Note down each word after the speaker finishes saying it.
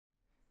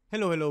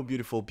Hello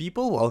beautiful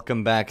people,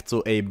 welcome back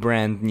to a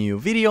brand new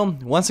video.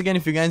 Once again,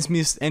 if you guys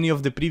missed any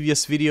of the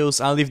previous videos,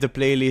 I'll leave the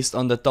playlist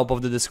on the top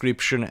of the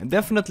description.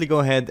 Definitely go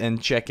ahead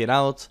and check it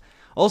out.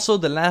 Also,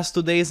 the last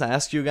 2 days I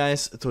asked you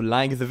guys to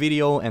like the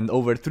video and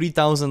over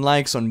 3,000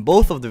 likes on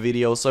both of the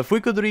videos, so if we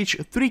could reach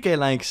 3k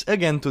likes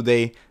again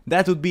today,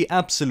 that would be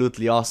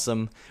absolutely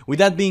awesome. With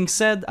that being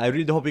said, I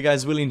really hope you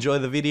guys will enjoy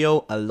the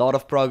video, a lot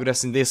of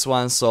progress in this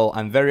one, so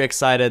I'm very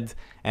excited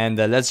and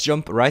let's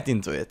jump right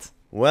into it.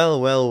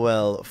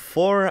 Well,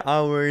 4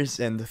 hours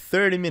and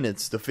 30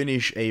 minutes to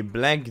finish a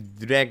Black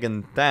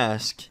Dragon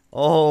task.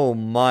 Oh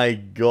my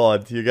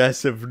god, you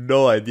guys have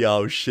no idea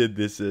how shit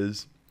this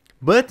is.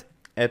 But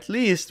at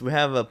least we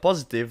have a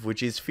positive,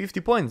 which is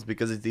 50 points,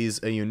 because it is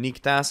a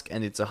unique task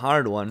and it's a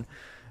hard one.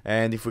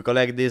 And if we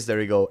collect this, there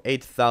we go,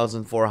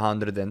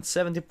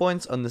 8,470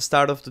 points on the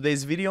start of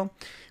today's video.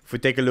 If we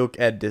take a look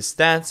at the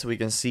stats, we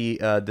can see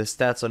the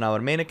stats on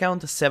our main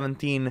account,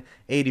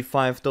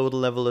 1785 total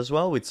level as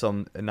well, with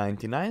some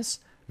 99s.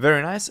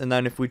 Very nice. And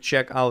then if we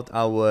check out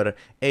our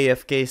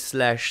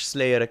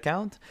AFK/Slayer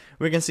account,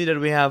 we can see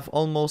that we have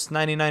almost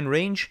 99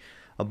 range,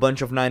 a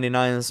bunch of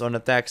 99s on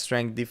attack,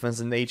 strength, defense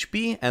and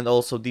HP, and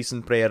also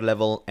decent prayer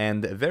level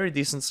and very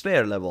decent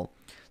Slayer level.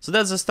 So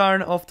that's the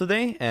start of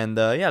today, and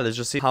yeah, let's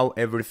just see how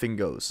everything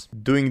goes.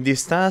 Doing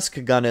this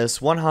task got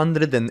us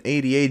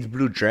 188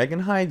 blue dragon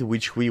hide,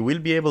 which we will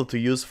be able to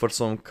use for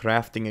some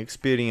crafting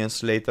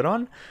experience later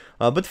on.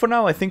 But for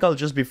now, I think I'll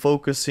just be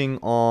focusing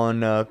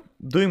on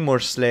doing more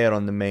Slayer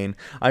on the main.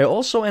 I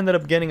also ended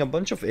up getting a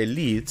bunch of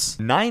elites,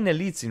 9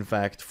 elites in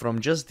fact,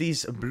 from just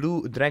these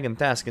blue dragon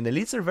tasks, and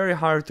elites are very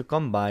hard to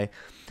come by,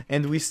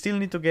 and we still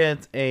need to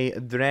get a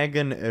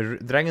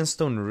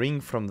dragonstone ring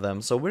from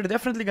them, so we're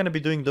definitely gonna be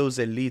doing those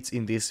elites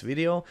in this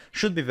video.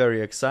 Should be very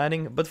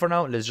exciting, but for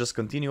now let's just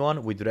continue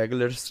on with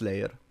regular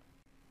Slayer.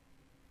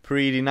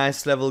 Pretty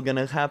nice level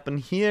gonna happen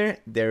here.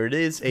 There it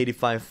is,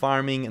 85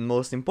 farming, and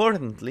most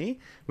importantly,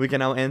 we can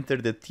now enter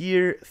the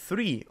tier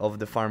 3 of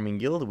the farming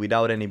guild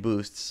without any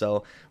boosts.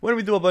 So when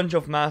we do a bunch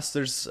of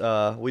masters,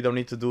 we don't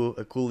need to do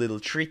a cool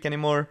little trick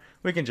anymore.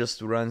 We can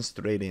just run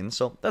straight in.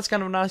 So that's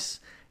kind of nice,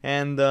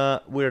 and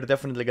we're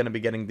definitely gonna be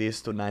getting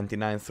this to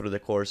 99 through the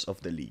course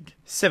of the league.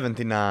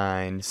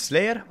 79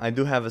 Slayer. I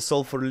do have a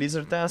Sulfur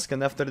Lizard task,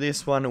 and after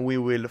this one we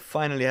will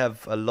finally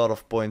have a lot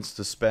of points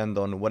to spend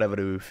on whatever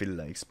we feel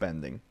like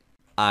spending.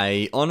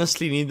 I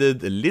honestly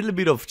needed a little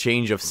bit of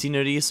change of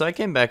scenery, so I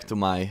came back to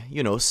my,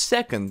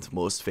 second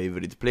most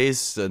favorite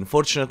place.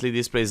 Unfortunately,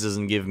 this place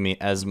doesn't give me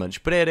as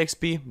much prayer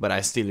XP, but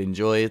I still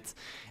enjoy it.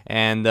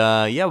 And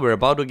yeah, we're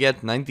about to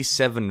get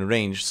 97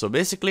 range, so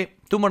basically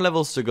 2 more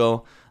levels to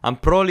go. I'm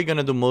probably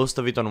gonna do most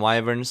of it on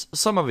Wyverns,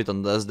 some of it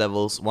on Dust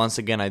Devils. Once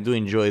again, I do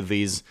enjoy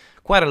these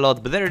quite a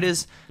lot, but there it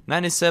is,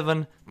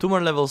 97, 2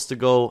 more levels to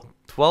go,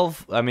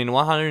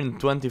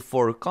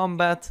 124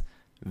 combat,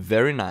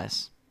 very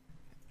nice.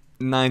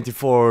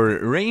 94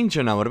 range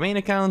on our main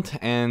account,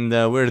 and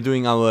we're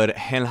doing our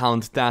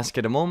Hellhound task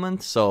at the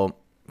moment, so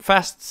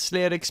fast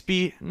Slayer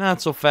XP,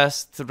 not so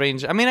fast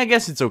range. I mean, I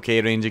guess it's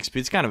okay range XP,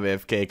 it's kind of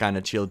AFK, kind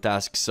of chill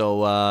task,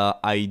 so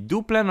I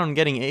do plan on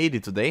getting 80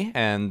 today,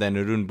 and then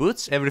Rune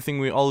Boots. Everything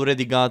we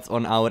already got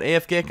on our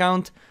AFK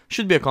account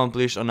should be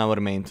accomplished on our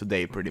main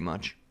today, pretty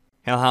much.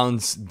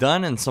 Hellhound's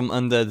done, and some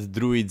undead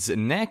druids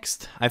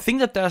next. I think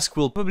the task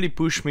will probably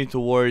push me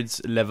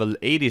towards level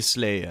 80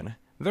 Slayer.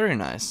 Very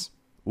nice.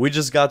 We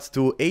just got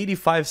to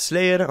 85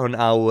 Slayer on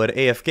our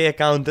AFK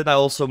account, and I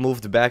also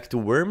moved back to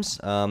Worms.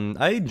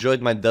 I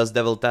enjoyed my Dust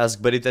Devil task,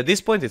 but at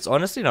this point it's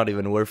honestly not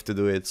even worth to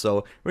do it,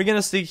 so we're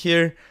gonna stick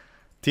here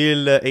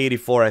till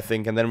 84 I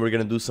think, and then we're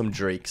gonna do some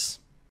Drakes.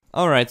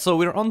 Alright, so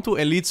we're on to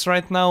elites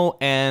right now,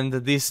 and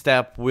this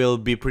step will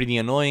be pretty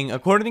annoying.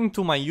 According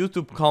to my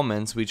YouTube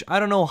comments, which I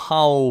don't know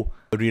how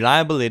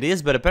reliable it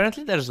is, but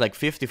apparently there's like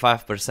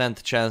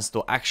 55% chance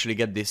to actually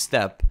get this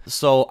step.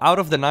 So out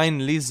of the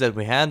 9 elites that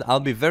we had, I'll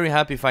be very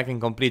happy if I can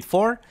complete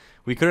 4.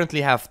 We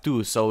currently have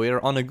 2, so we're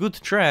on a good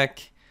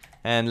track,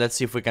 and let's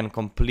see if we can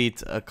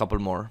complete a couple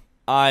more.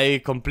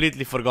 I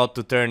completely forgot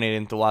to turn it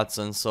into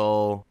Watson,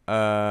 so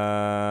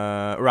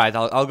right,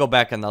 I'll go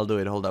back and I'll do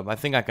it. Hold up, I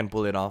think I can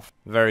pull it off.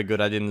 Very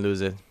good, I didn't lose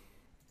it.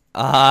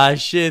 Ah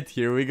shit,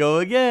 here we go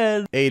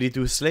again.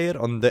 82 Slayer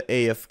on the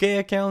AFK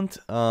account.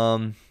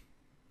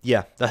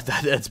 Yeah,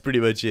 that's pretty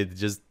much it.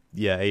 Just,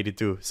 yeah,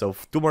 82. So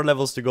 2 more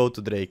levels to go to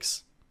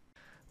Drakes.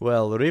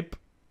 Well, rip.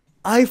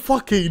 I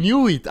fucking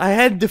knew it. I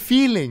had the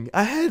feeling.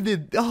 I had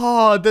it.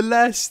 Oh, the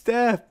last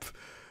step.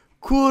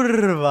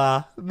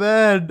 Kurva,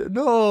 man,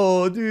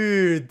 no,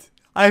 dude.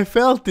 I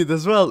felt it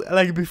as well.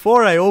 Like,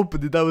 before I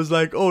opened it, I was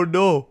like, oh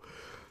no.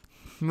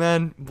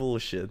 Man,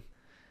 bullshit.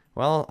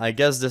 Well, I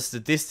guess the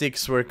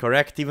statistics were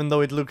correct, even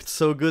though it looked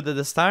so good at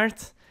the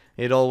start.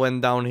 It all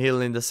went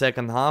downhill in the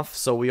second half,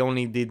 so we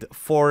only did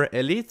 4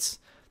 elites.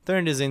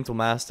 Turn this into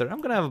master.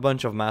 I'm gonna have a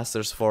bunch of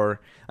masters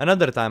for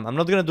another time. I'm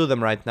not gonna do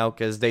them right now,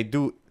 because they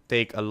do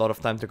take a lot of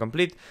time to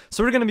complete.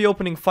 So we're gonna be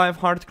opening 5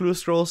 Heart Clue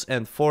Scrolls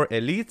and 4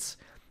 elites.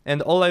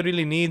 And all I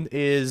really need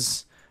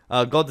is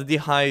got the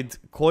hide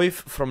coif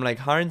from like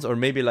Hards, or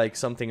maybe like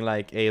something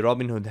like a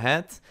Robin Hood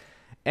hat.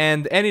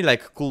 And any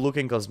like cool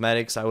looking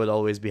cosmetics I would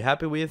always be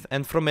happy with.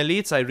 And from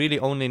elites I really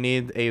only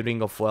need a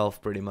Ring of Wealth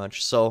pretty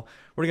much. So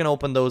we're gonna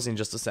open those in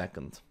just a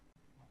second.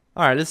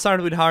 Alright, let's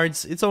start with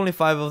Hards. It's only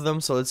 5 of them,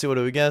 so let's see what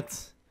do we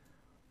get.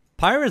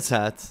 Pirate's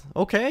hat.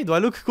 Okay, do I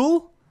look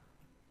cool?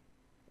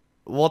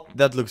 What?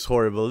 That looks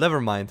horrible.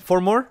 Never mind.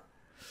 4 more?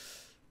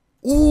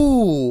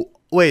 Ooh!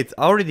 Wait,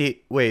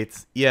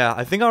 yeah,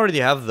 I think I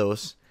already have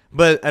those.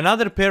 But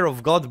another pair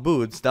of God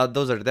boots,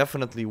 those are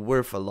definitely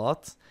worth a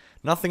lot.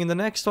 Nothing in the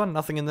next one,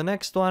 nothing in the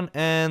next one,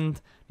 and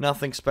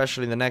nothing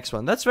special in the next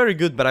one. That's very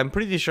good, but I'm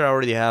pretty sure I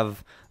already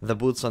have the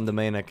boots on the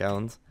main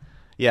account.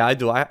 Yeah, I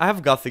do. I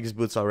have Gothic's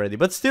boots already,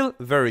 but still,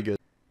 very good.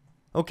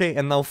 Okay,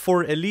 and now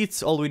for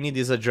elites, all we need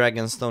is a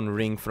Dragonstone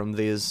ring from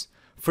these.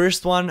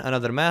 First one,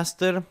 another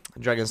master.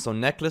 Dragonstone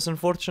necklace,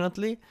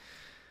 unfortunately.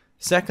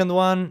 Second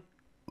one,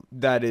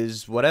 that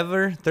is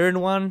whatever. Third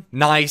one,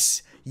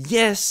 nice.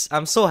 Yes,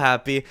 I'm so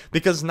happy,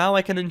 because now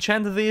I can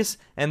enchant this,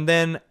 and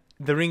then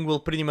the ring will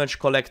pretty much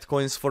collect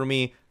coins for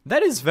me.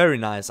 That is very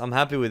nice. I'm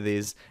happy with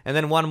these. And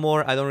then one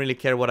more, I don't really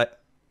care what I...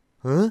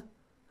 Huh?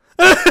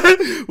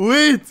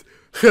 Wait!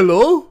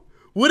 Hello?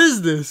 What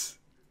is this?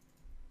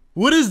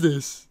 What is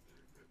this?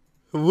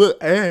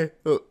 What?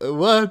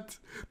 What?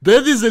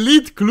 That is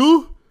elite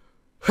clue?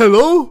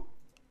 Hello?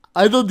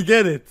 I don't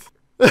get it.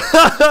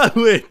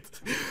 Wait.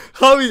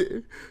 How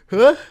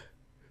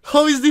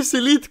is this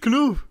elite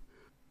clue?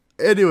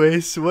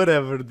 Anyways,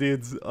 whatever,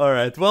 dudes.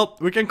 Alright, well,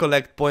 we can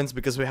collect points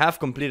because we have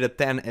completed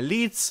 10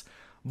 elites.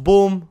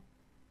 Boom.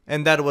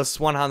 And that was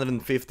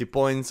 150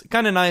 points.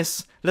 Kinda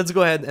nice. Let's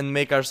go ahead and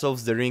make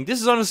ourselves the ring.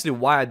 This is honestly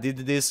why I did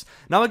this.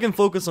 Now I can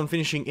focus on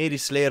finishing 80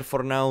 Slayer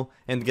for now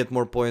and get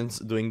more points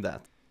doing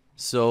that.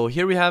 So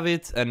here we have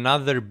it.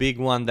 Another big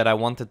one that I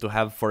wanted to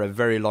have for a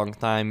very long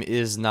time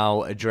is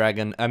now a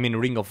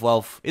Ring of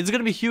Wealth. It's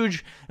gonna be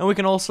huge, and we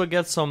can also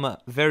get some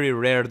very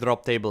rare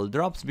drop table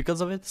drops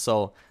because of it,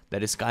 so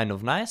that is kind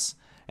of nice.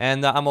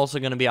 And I'm also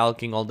gonna be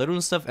alching all the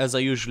rune stuff, as I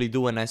usually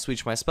do when I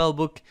switch my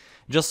spellbook,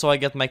 just so I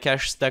get my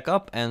cash stack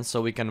up, and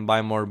so we can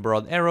buy more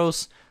broad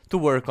arrows to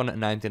work on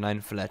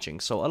 99 fletching.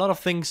 So a lot of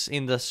things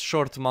in this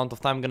short amount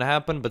of time gonna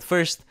happen, but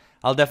first,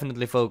 I'll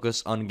definitely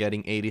focus on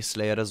getting 80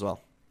 Slayer as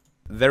well.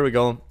 There we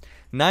go.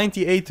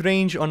 98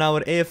 range on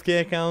our AFK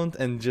account,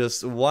 and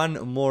just one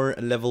more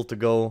level to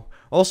go.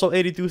 Also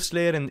 82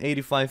 Slayer and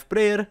 85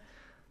 Prayer.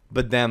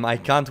 But damn, I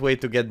can't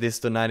wait to get this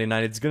to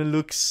 99. It's gonna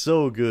look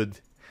so good.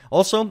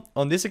 Also,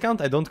 on this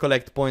account, I don't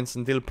collect points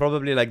until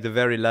probably like the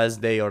very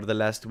last day or the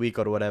last week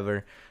or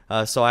whatever.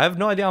 So I have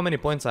no idea how many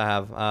points I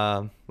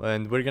have.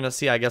 And we're gonna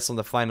see, I guess, on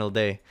the final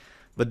day.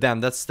 But damn,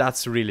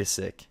 that's really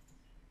sick.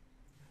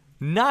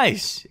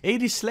 Nice!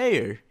 80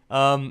 Slayer.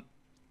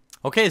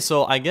 Okay,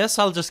 so I guess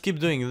I'll just keep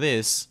doing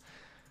this.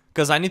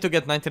 Because I need to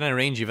get 99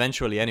 range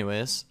eventually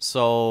anyways.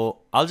 So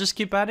I'll just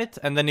keep at it.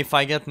 And then if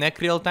I get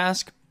Necrial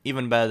task,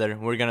 even better.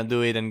 We're gonna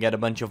do it and get a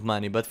bunch of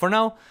money. But for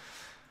now,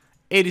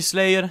 80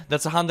 Slayer,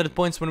 that's 100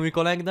 points when we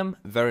collect them.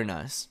 Very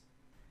nice.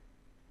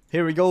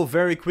 Here we go,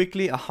 very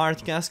quickly, a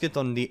heart casket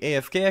on the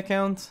AFK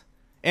account.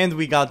 And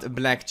we got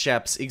black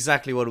chaps,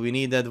 exactly what we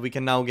needed. We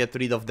can now get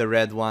rid of the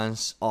red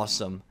ones.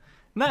 Awesome.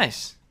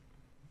 Nice.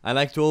 I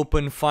like to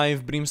open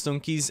 5 brimstone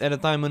keys at a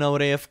time on our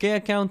AFK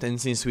account, and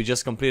since we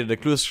just completed the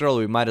clue scroll,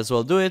 we might as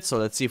well do it. So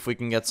let's see if we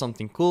can get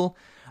something cool.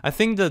 I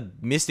think the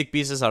mystic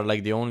pieces are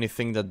like the only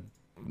thing that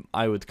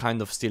I would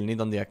kind of still need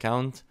on the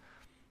account.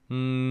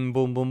 Boom,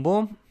 boom,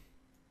 boom.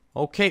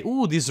 Okay,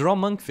 ooh, these raw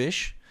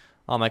monkfish.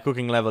 Oh, my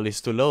cooking level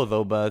is too low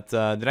though, but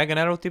dragon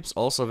arrow tips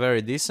also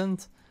very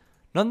decent.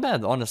 Not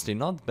bad, honestly,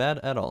 not bad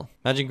at all.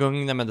 Imagine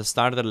cooking them at the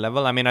starter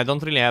level. I mean, I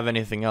don't really have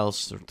anything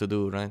else to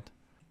do, right?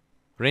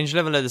 Range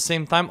level at the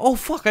same time. Oh,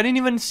 fuck, I didn't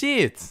even see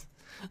it.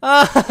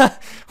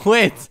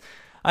 Wait,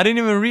 I didn't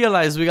even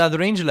realize we got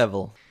range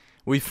level.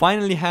 We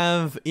finally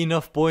have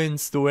enough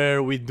points to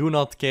where we do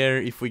not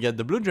care if we get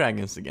the blue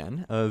dragons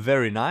again.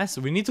 Very nice.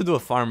 We need to do a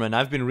farm run.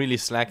 I've been really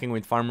slacking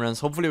with farm runs.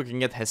 Hopefully we can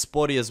get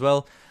Hespori as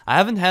well. I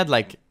haven't had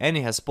like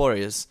any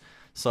Hesporis,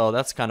 so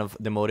that's kind of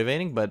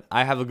demotivating, but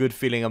I have a good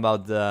feeling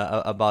about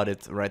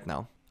it right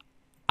now.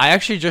 I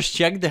actually just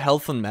checked the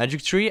health on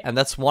Magic Tree, and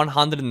that's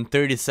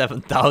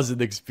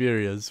 137,000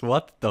 experience.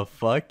 What the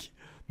fuck?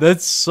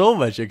 That's so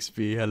much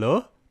XP,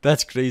 hello?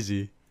 That's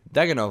crazy.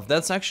 Daganov,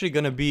 that's actually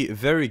gonna be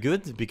very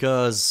good,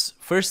 because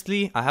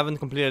firstly, I haven't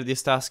completed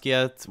this task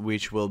yet,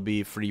 which will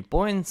be 3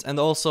 points, and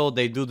also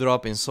they do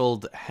drop in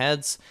sold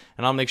heads,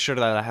 and I'll make sure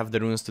that I have the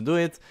runes to do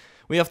it.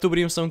 We have 2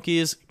 brimstone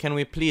keys. Can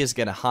we please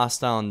get a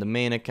Hasta on the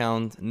main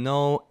account?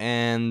 No,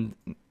 and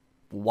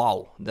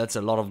wow, that's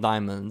a lot of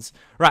diamonds.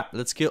 Right,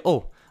 let's kill.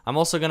 Oh, I'm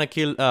also gonna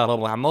kill.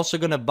 I'm also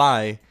gonna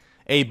buy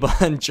a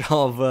bunch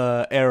of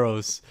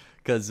arrows.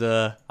 Because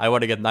I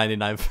want to get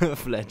 99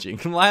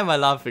 fletching. Why am I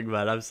laughing,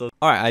 man? I'm so...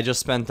 Alright, I just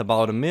spent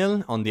about $1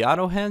 million on the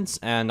arrowheads,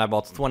 and I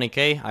bought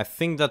 20k. I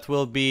think that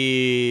will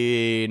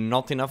be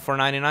not enough for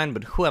 99,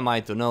 but who am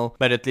I to know?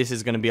 But at least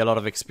it's going to be a lot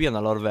of XP and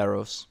a lot of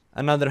arrows.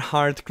 Another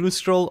hard clue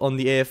scroll on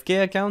the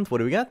AFK account. What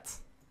do we get?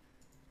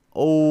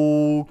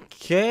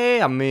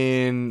 Okay, I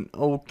mean,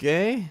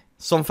 okay.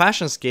 Some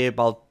fashionscape,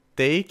 I'll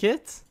take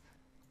it.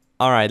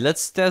 Alright,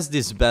 let's test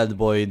this bad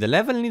boy. The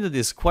level needed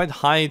is quite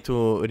high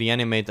to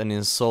reanimate an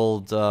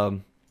insult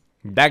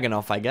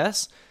Daganov, I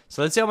guess.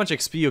 So let's see how much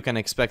XP you can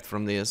expect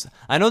from this.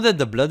 I know that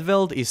the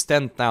Bloodveld is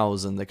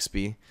 10,000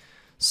 XP.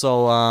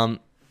 So,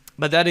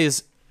 but that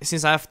is,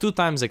 since I have 2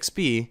 times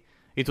XP,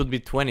 it would be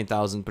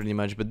 20,000 pretty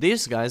much. But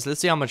this, guys,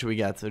 let's see how much we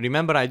get.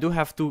 Remember, I do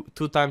have 2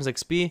 times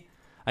XP.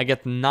 I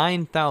get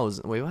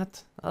 9,000. Wait,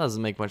 what? That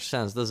doesn't make much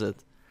sense, does it?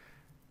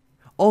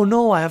 Oh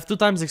no, I have 2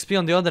 times XP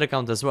on the other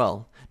account as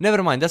well.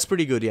 Never mind, that's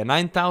pretty good. Yeah,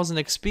 9,000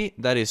 XP,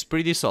 that is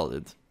pretty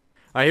solid.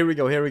 Alright, here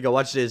we go,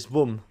 watch this.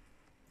 Boom.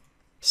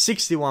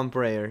 61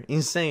 prayer.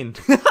 Insane.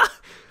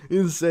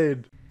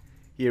 Insane.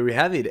 Here we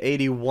have it.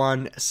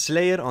 81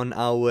 Slayer on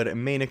our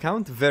main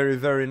account. Very,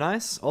 very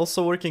nice.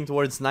 Also working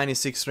towards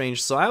 96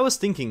 range. So I was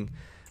thinking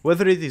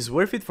whether it is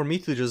worth it for me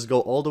to just go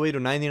all the way to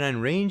 99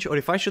 range, or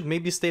if I should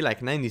maybe stay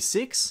like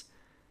 96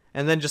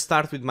 and then just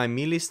start with my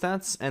melee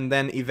stats and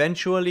then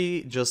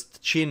eventually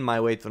just chin my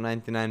way to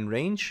 99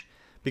 range,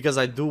 because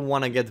I do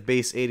want to get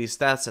base 80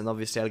 stats and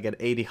obviously I'll get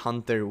 80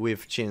 hunter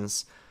with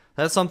chins.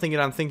 That's something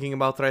that I'm thinking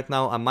about right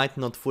now. I might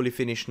not fully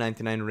finish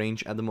 99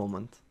 range at the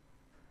moment.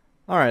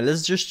 Alright,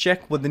 let's just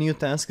check what the new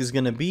task is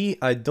gonna be.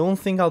 I don't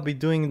think I'll be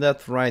doing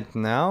that right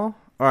now.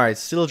 Alright,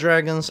 still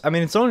dragons. I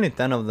mean, it's only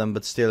 10 of them,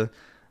 but still,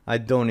 I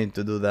don't need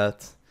to do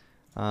that.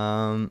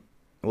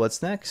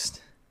 What's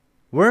next?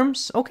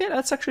 Worms? Okay,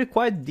 that's actually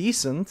quite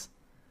decent.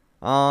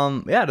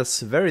 Yeah,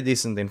 that's very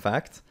decent in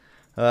fact.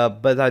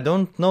 But I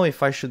don't know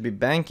if I should be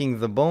banking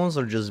the bones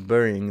or just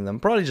burying them.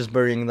 Probably just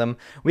burying them.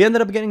 We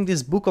ended up getting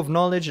this book of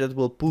knowledge that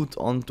we'll put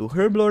onto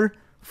Herblore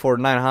for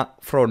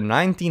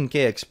 19k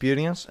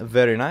experience.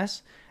 Very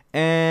nice.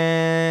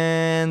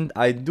 And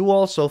I do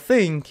also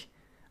think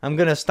I'm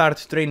gonna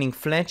start training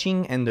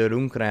fletching and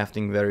rune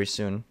crafting very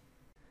soon.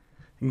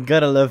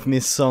 Gotta love me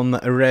some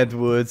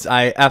redwoods.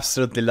 I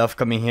absolutely love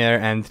coming here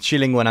and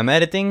chilling when I'm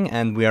editing,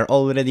 and we are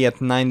already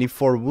at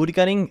 94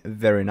 woodcutting.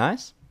 Very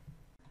nice.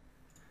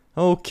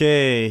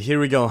 Okay, here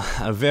we go.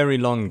 A very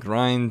long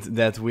grind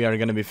that we are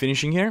gonna be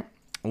finishing here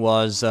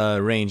was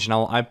range.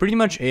 Now, I pretty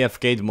much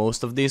AFK'd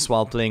most of this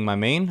while playing my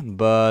main,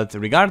 but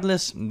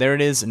regardless, there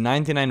it is,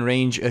 99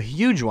 range, a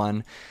huge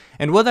one.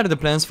 And what are the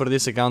plans for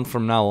this account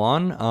from now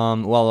on?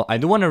 Well, I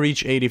do want to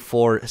reach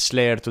 84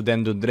 Slayer to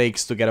then do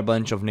Drakes to get a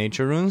bunch of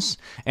nature runes.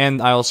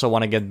 And I also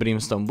want to get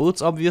Brimstone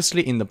Boots,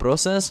 obviously, in the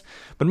process.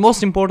 But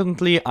most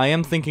importantly, I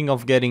am thinking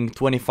of getting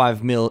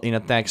 25 mil in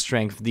attack,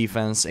 strength,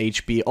 defense,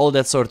 HP, all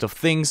that sort of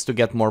things to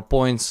get more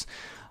points.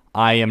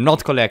 I am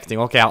not collecting.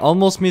 Okay, I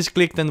almost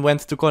misclicked and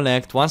went to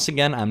collect. Once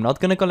again, I'm not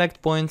gonna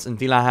collect points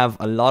until I have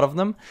a lot of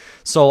them.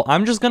 So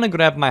I'm just gonna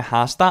grab my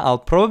Hasta. I'll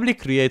probably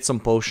create some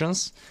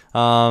potions.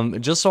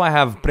 Just so I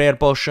have prayer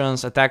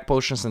potions, attack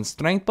potions, and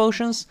strength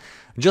potions.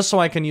 Just so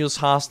I can use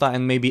Hasta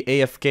and maybe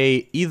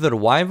AFK either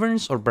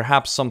Wyverns or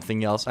perhaps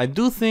something else. I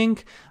do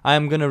think I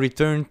am gonna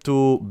return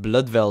to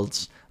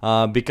Bloodvelds.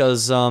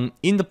 Because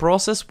in the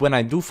process, when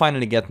I do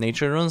finally get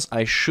nature runes,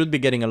 I should be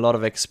getting a lot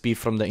of XP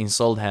from the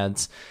insult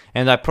heads,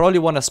 and I probably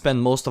want to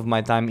spend most of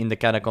my time in the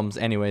catacombs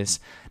anyways.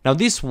 Now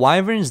these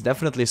wyverns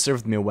definitely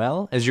served me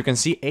well. As you can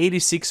see,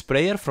 86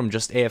 prayer from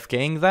just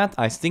AFKing that.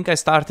 I think I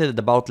started at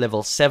about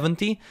level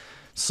 70,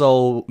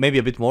 so maybe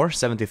a bit more,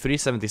 73,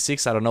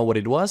 76, I don't know what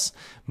it was,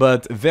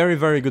 but very,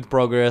 very good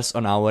progress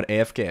on our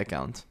AFK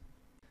account.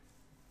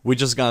 We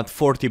just got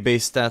 40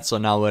 base stats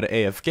on our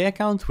AFK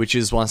account, which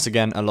is once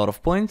again a lot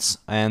of points,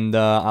 and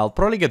I'll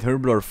probably get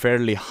Herblore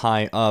fairly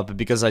high up,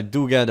 because I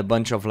do get a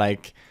bunch of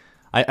like,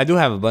 I do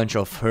have a bunch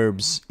of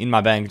herbs in my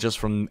bank just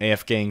from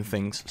AFKing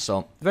things,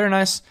 so very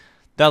nice.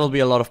 That'll be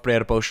a lot of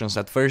prayer potions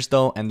at first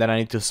though, and then I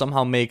need to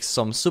somehow make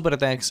some super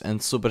attacks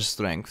and super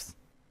strength.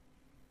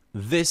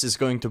 This is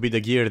going to be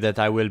the gear that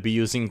I will be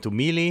using to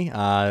melee.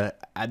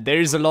 There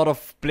is a lot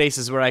of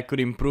places where I could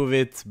improve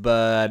it,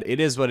 but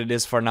it is what it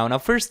is for now. Now,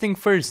 first thing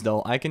first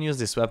though, I can use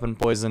this weapon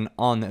poison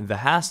on the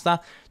Hasta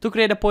to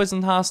create a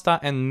poisoned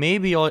Hasta, and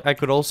maybe I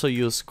could also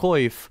use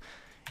Coif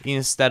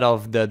instead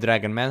of the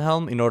Dragonman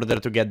helm in order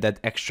to get that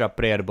extra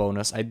prayer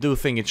bonus. I do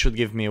think it should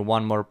give me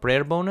one more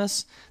prayer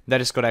bonus. That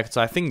is correct,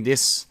 so I think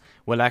this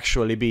will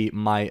actually be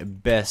my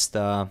best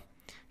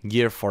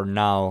gear for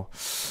now.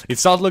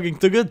 It's not looking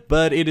too good,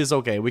 but it is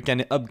okay. We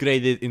can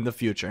upgrade it in the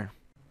future.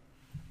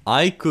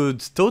 I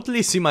could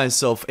totally see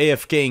myself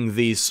AFKing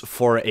these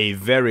for a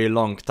very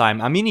long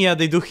time. I mean, yeah,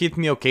 they do hit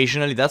me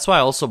occasionally. That's why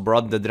I also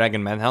brought the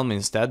Dragonman helm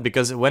instead,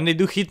 because when they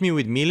do hit me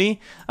with melee,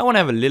 I want to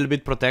have a little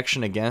bit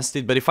protection against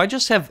it. But if I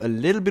just have a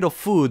little bit of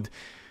food,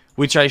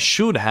 which I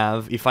should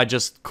have if I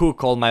just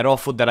cook all my raw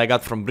food that I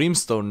got from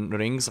Brimstone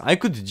Rings, I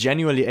could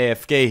genuinely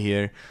AFK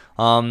here.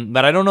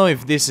 But I don't know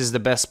if this is the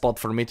best spot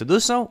for me to do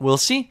so. We'll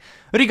see.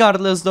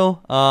 Regardless though,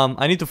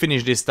 I need to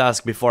finish this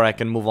task before I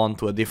can move on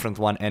to a different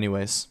one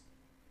anyways.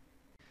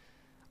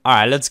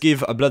 Alright, let's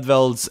give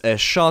Bloodvelds a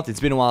shot. It's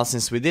been a while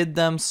since we did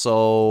them,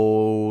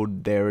 so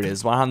there it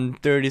is,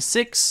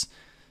 136.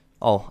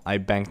 Oh, I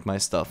banked my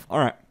stuff.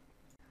 Alright.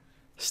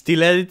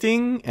 Still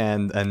editing,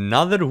 and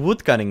another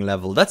woodcutting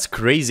level. That's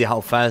crazy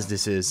how fast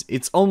this is.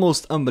 It's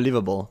almost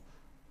unbelievable.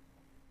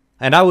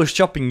 And I was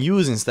chopping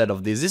yews instead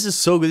of this. This is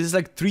so good. This is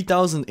like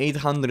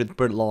 3,800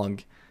 per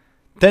log.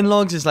 10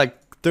 logs is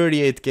like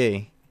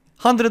 38k.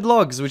 100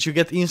 logs, which you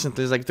get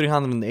instantly, is like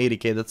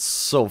 380k. That's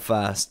so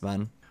fast,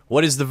 man.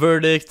 What is the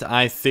verdict?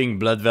 I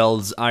think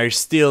Bloodvelds are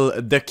still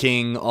the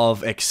king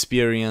of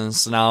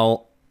experience.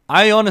 Now,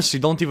 I honestly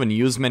don't even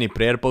use many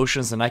prayer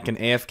potions and I can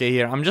AFK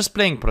here. I'm just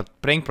praying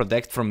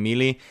Protect from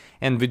melee.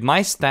 And with my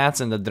stats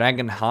and the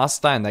Dragon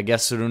Hasta and I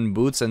guess Rune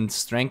Boots and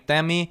Strength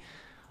Demi,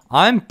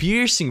 I'm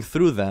piercing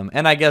through them.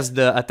 And I guess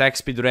the Attack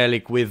Speed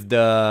Relic with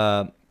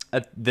the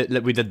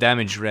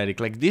damage relic.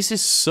 Like, this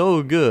is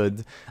so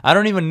good. I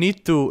don't even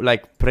need to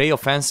like pray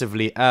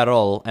offensively at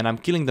all. And I'm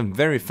killing them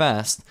very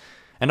fast.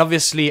 And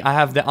obviously I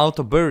have the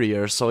auto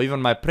barrier, so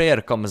even my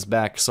prayer comes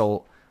back,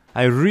 so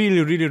I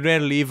really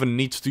rarely even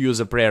need to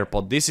use a prayer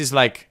pot. This is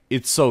like,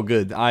 it's so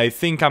good. I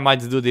think I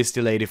might do this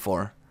till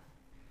 84.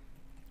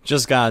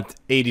 Just got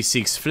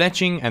 86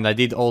 fletching, and I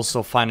did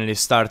also finally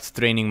start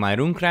training my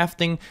rune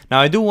crafting. Now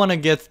I do want to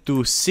get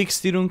to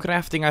 60 rune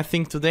crafting I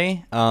think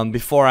today,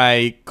 before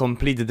I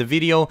complete the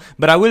video,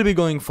 but I will be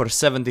going for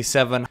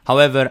 77.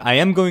 However, I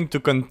am going to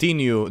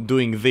continue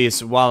doing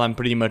this while I'm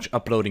pretty much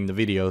uploading the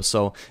video,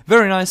 so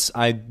very nice.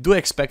 I do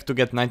expect to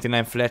get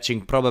 99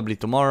 fletching probably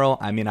tomorrow.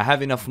 I mean, I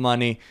have enough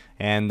money,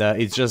 and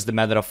it's just a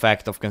matter of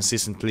fact of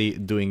consistently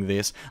doing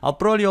this. I'll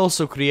probably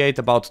also create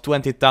about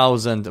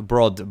 20,000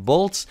 broad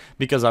bolts,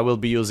 because I will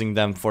be using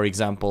them, for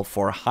example,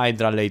 for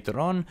Hydra later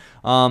on,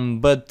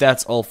 but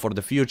that's all for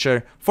the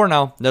future. For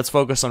now, let's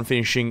focus on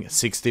finishing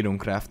 60 rune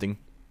crafting.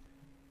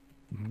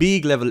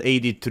 Big level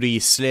 83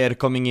 Slayer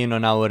coming in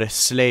on our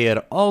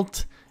Slayer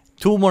alt.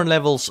 2 more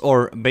levels,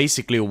 or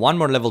basically 1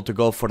 more level to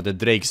go for the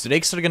Drakes.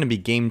 Drakes are gonna be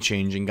game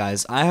changing,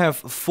 guys. I have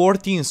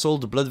 14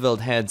 sold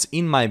Bloodveld heads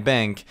in my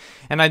bank,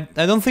 and I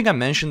don't think I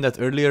mentioned that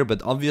earlier,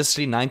 but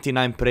obviously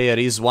 99 prayer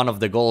is one of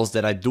the goals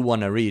that I do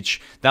wanna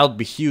reach. That would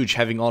be huge,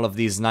 having all of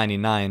these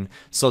 99,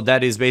 so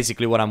that is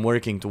basically what I'm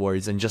working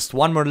towards, and just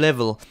 1 more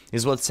level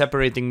is what's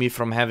separating me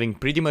from having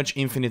pretty much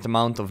infinite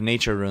amount of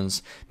nature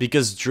runes,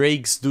 because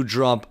Drakes do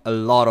drop a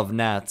lot of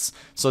nats,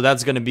 so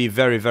that's gonna be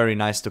very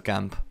nice to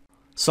camp.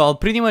 So I'll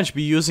pretty much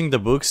be using the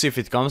books if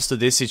it comes to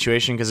this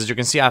situation, because as you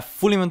can see I have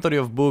full inventory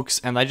of books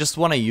and I just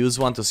want to use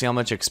one to see how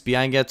much XP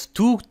I get.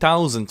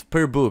 2,000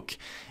 per book,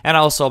 and I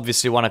also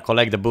obviously want to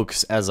collect the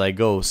books as I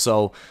go,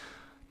 so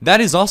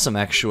that is awesome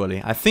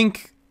actually. I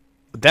think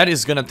that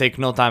is gonna take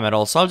no time at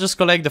all, so I'll just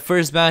collect the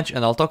first batch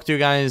and I'll talk to you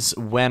guys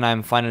when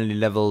I'm finally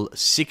level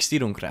 60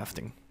 rune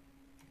crafting.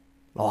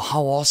 Oh,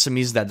 how awesome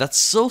is that? That's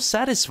so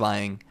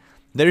satisfying.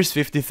 There's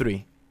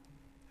 53.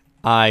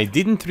 I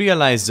didn't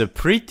realize a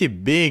pretty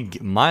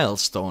big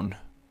milestone.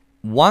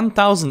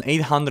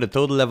 1,800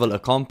 total level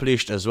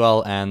accomplished as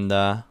well, and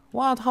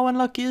what? How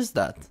unlucky is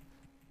that?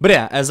 But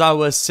yeah, as I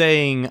was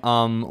saying,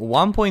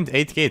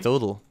 1.8k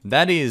total.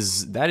 That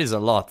is a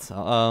lot.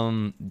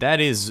 That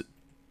is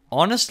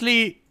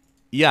honestly,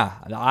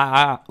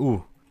 yeah.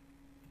 Ooh,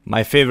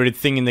 my favorite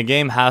thing in the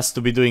game has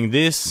to be doing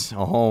this.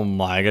 Oh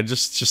my god,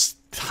 just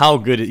how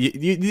good it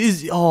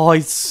is. Oh,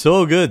 it's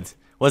so good.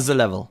 What's the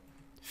level?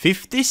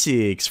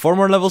 56, 4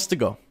 more levels to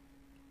go.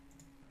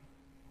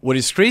 What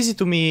is crazy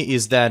to me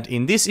is that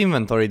in this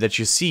inventory that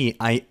you see,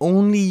 I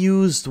only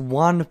used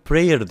 1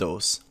 prayer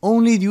dose.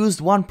 Only used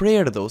 1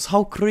 prayer dose.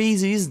 How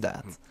crazy is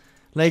that?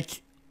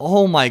 Like,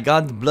 oh my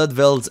god,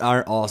 Bloodvelds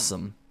are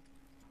awesome.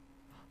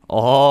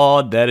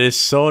 Oh, that is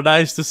so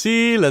nice to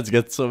see. Let's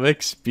get some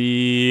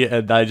XP.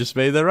 And I just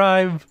made a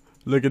rhyme.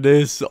 Look at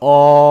this.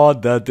 Oh,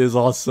 that is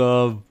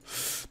awesome.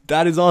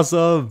 That is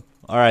awesome.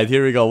 Alright,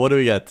 here we go. What do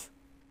we get?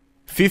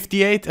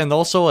 58, and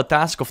also a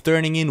task of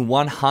turning in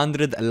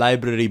 100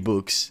 library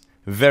books.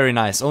 Very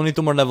nice. Only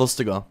 2 more levels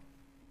to go.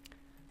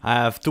 I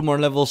have 2 more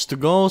levels to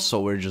go, so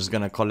we're just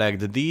gonna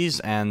collect these,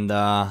 and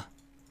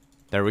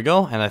there we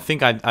go. And I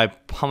think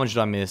how much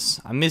do I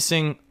miss? I'm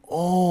missing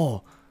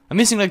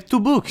like 2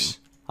 books.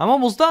 I'm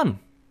almost done.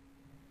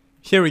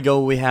 Here we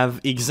go. We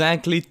have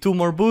exactly 2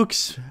 more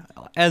books,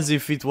 as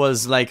if it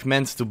was like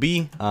meant to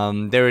be.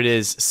 There it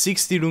is.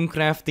 60 rune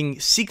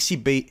crafting, 60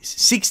 base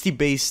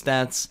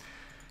stats.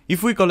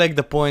 If we collect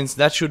the points,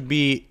 that should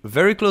be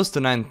very close to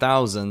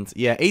 9,000.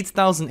 Yeah,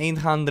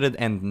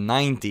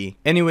 8,890.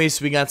 Anyways,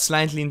 we got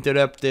slightly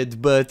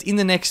interrupted, but in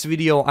the next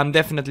video, I'm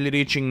definitely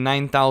reaching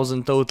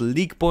 9,000 total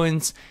league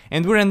points,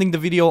 and we're ending the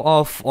video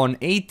off on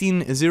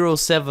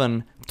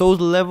 1807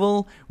 total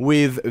level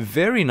with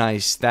very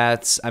nice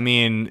stats. I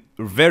mean,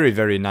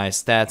 very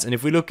nice stats. And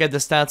if we look at the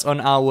stats on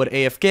our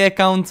AFK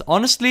account,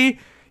 honestly,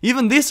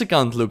 even this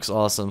account looks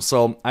awesome,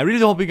 so I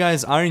really hope you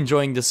guys are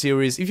enjoying the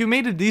series. If you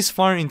made it this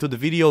far into the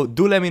video,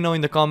 do let me know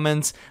in the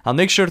comments. I'll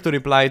make sure to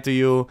reply to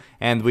you.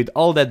 And with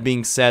all that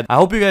being said, I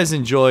hope you guys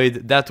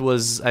enjoyed. That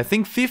was, I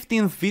think,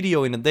 15th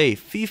video in a day.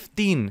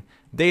 15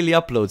 daily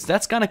uploads.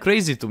 That's kind of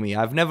crazy to me.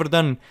 I've never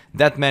done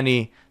that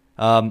many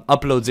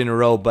uploads in a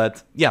row,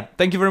 but yeah,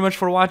 thank you very much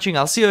for watching.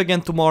 I'll see you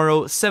again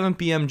tomorrow, 7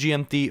 PM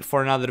GMT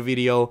for another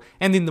video,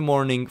 and in the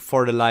morning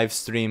for the live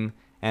stream.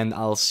 and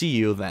I'll see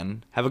you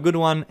then. Have a good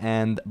one,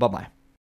 and bye-bye.